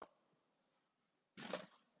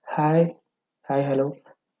Hi, hello.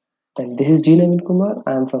 And this is G. Naveen Kumar.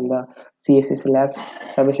 I'm from the cscc Labs,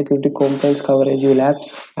 Cybersecurity Compliance Coverage U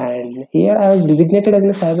Labs, and here I was designated as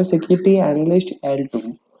a Cybersecurity Analyst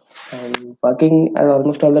L2. I'm working as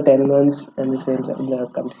almost all the 10 months in the same the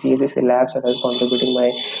CSCC labs, and I was contributing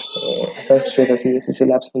my efforts to the CSCC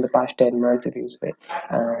labs in the past 10 months, if you say.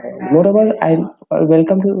 Moreover, I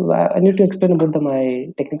need to explain about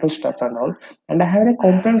my technical stuff and all. And I have a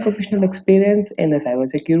comprehensive professional experience in the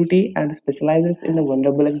cybersecurity and specializes in the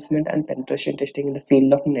vulnerable assessment and penetration testing in the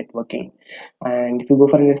field of networking. And if you go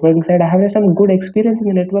for a networking side, I have some good experience in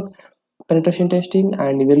the network penetration testing,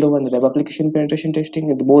 and even though on the web application penetration testing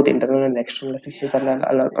with both internal and external assistance,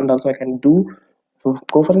 and also I can do to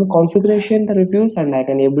go for a configuration the reviews, and I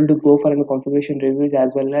can able to go for a configuration reviews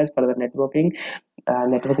as well as for the networking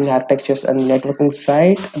architectures and networking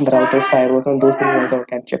side and the routers firewalls and those things also I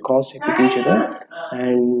can check cross check with each other.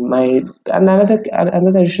 And my another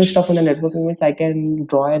additional stuff in the networking means I can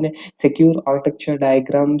draw a secure architecture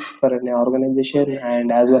diagrams for an organization,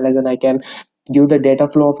 and as well as then I can give the data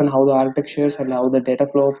flow of and how the architectures and how the data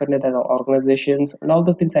flow of and the organizations and all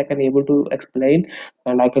those things I can able to explain,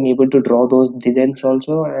 and I can able to draw those designs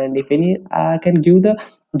also. And if any, I can give the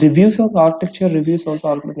reviews of architecture reviews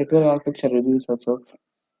also, network architecture reviews also.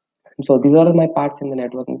 So these are my parts in the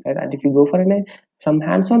networking side. And if you go for some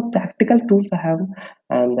hands-on practical tools I have,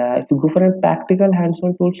 and if you go for a practical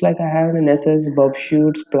hands-on tools like I have an SS, Bob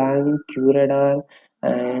Shoots, Plan, QRadar,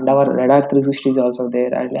 and our Radar 360 is also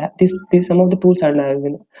there. And these some of the tools, and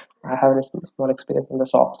I have a small experience on the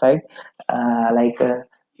soft side,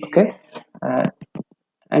 okay. Uh,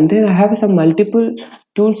 and then I have some multiple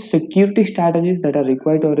tools security strategies that are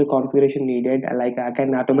required or a configuration needed. Like I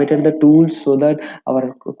can automate the tools so that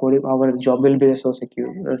our job will be so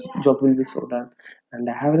secure, job will be so done. And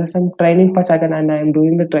I have some training parts I can, and I am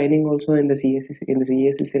doing the training also in the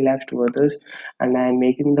CSCC labs to others, and I am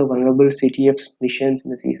making the vulnerable CTF missions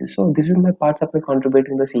in the CSCC. So this is my parts of my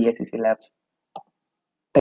contributing the CSCC labs.